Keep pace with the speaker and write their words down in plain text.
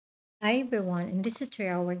Hi everyone, in this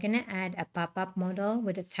tutorial we're going to add a pop-up modal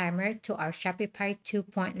with a timer to our Shopify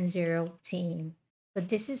 2.0 theme. So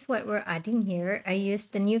this is what we're adding here. I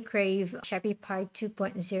used the new Crave Shopify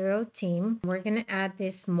 2.0 theme. We're going to add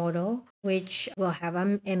this modal which will have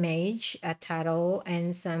an image, a title,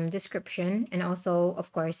 and some description, and also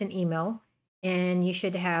of course an email. And you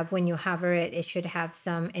should have, when you hover it, it should have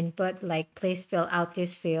some input like please fill out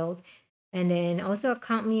this field. And then also a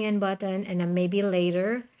count me in button and a maybe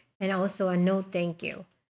later and also a no thank you.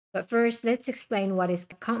 But first, let's explain what is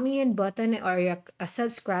count me in button or a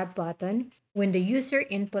subscribe button. When the user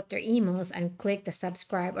input their emails and click the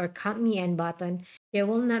subscribe or count me in button, they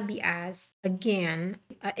will not be asked again,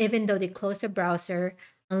 even though they close the browser,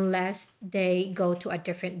 unless they go to a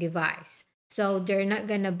different device. So they're not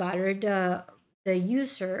gonna bother the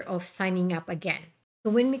user of signing up again.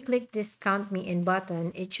 So when we click this count me in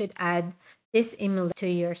button, it should add this email to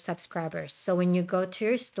your subscribers. So when you go to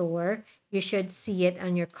your store, you should see it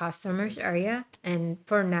on your customers area. And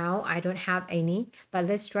for now, I don't have any, but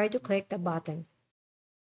let's try to click the button.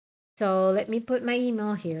 So let me put my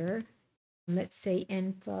email here. Let's say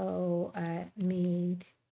info at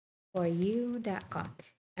meetforyou.com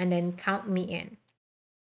and then count me in.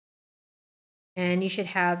 And you should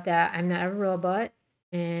have the I'm not a robot.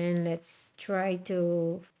 And let's try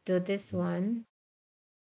to do this one.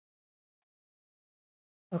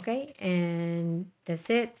 Okay, and that's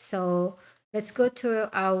it. So let's go to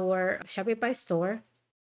our Shopify store.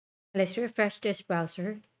 Let's refresh this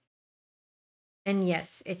browser. And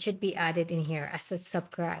yes, it should be added in here as it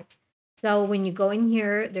subscribes. So when you go in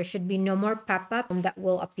here, there should be no more pop-up that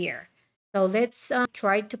will appear. So let's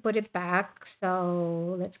try to put it back.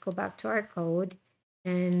 So let's go back to our code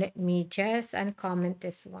and let me just uncomment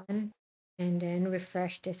this one and then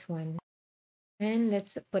refresh this one. And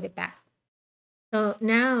let's put it back. So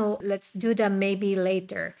now let's do the maybe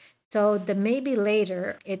later. So the maybe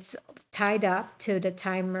later, it's tied up to the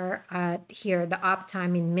timer here, the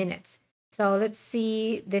uptime in minutes. So let's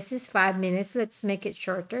see, this is 5 minutes. Let's make it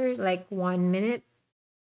shorter, like 1 minute,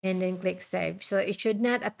 and then click save. So it should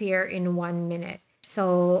not appear in 1 minute.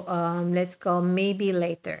 So let's go maybe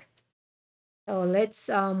later. So let's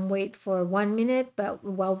wait for 1 minute, but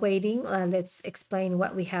while waiting, let's explain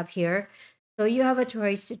what we have here. So you have a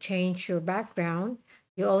choice to change your background.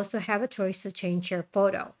 You also have a choice to change your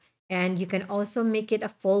photo. And you can also make it a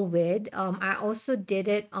full width. I also did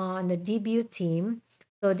it on the debut team.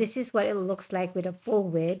 So this is what it looks like with a full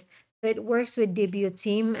width. So it works with debut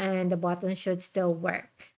team and the button should still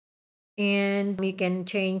work. And you can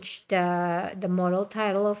change the model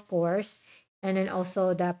title, of course, and then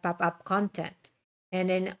also the pop-up content. And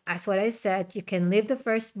then as what I said, you can leave the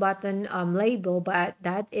first button label, but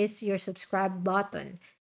that is your subscribe button,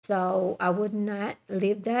 so I would not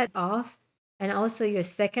leave that off. And also your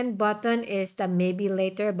second button is the maybe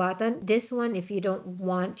later button. This one, if you don't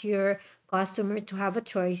want your customer to have a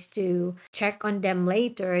choice to check on them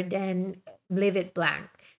later, then leave it blank.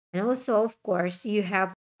 And also, of course, you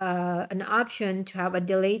have an option to have a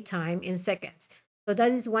delay time in seconds. So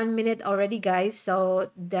that is 1 minute already, guys.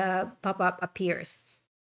 So the pop-up appears.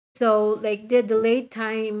 So like the delay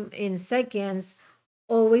time in seconds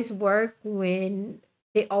always work when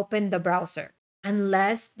they open the browser.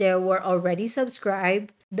 Unless they were already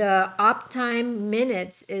subscribed, the uptime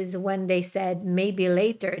minutes is when they said maybe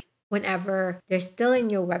later. Whenever they're still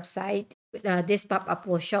in your website, this pop-up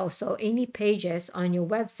will show. So any pages on your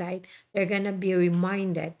website, they're gonna be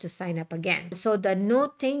reminded to sign up again. So the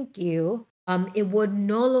no thank you, it would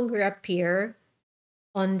no longer appear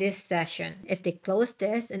on this session. If they close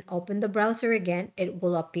this and open the browser again, it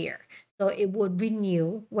will appear. So it would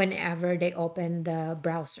renew whenever they open the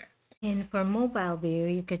browser. And for mobile view,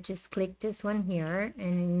 you could just click this one here,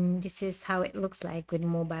 and this is how it looks like with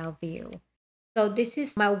mobile view. So this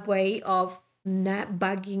is my way of not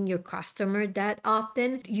bugging your customer that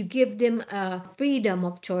often. You give them a freedom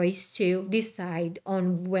of choice to decide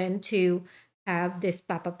on when to have this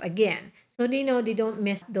pop up again. So they know they don't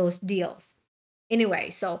miss those deals. Anyway,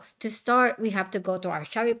 so to start, we have to go to our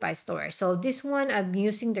Shopify store. So this one, I'm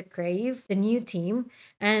using the Crave, the new theme,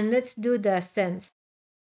 and let's do the Sense.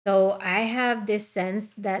 So I have this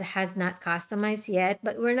Sense that has not customized yet,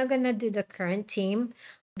 but we're not gonna do the current theme.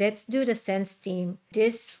 Let's do the Sense theme.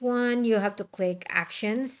 This one, you have to click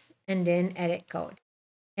Actions and then Edit Code.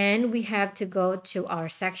 And we have to go to our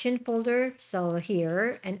section folder. So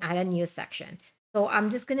here, and add a new section. So I'm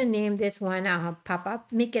just gonna name this one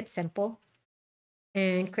pop-up, make it simple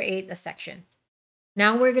and create a section.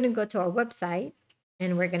 Now we're going to go to our website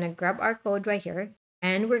and we're going to grab our code right here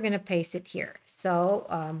and we're going to paste it here. So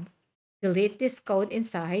delete this code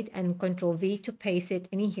inside and Control V to paste it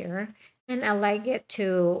in here. And I like it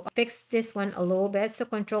to fix this one a little bit. So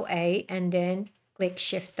Control A and then click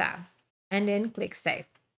Shift Tab and then click Save.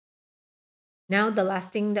 Now the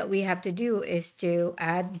last thing that we have to do is to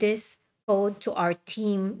add this code to our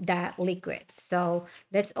theme.liquid. So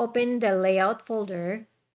let's open the layout folder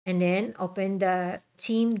and then open the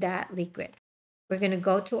theme.liquid. We're going to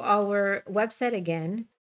go to our website again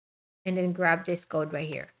and then grab this code right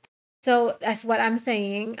here. So that's what I'm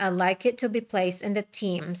saying. I like it to be placed in the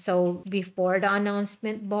theme. So before the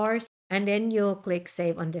announcement bars, and then you'll click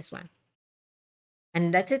save on this one.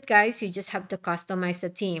 And that's it, guys. You just have to customize the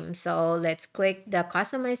theme. So let's click the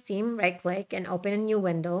customize theme, right click, and open a new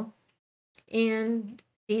window. And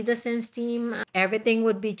see the Sense theme. Everything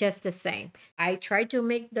would be just the same. I tried to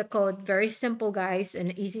make the code very simple, guys,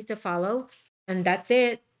 and easy to follow. And that's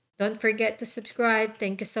it. Don't forget to subscribe.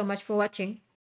 Thank you so much for watching.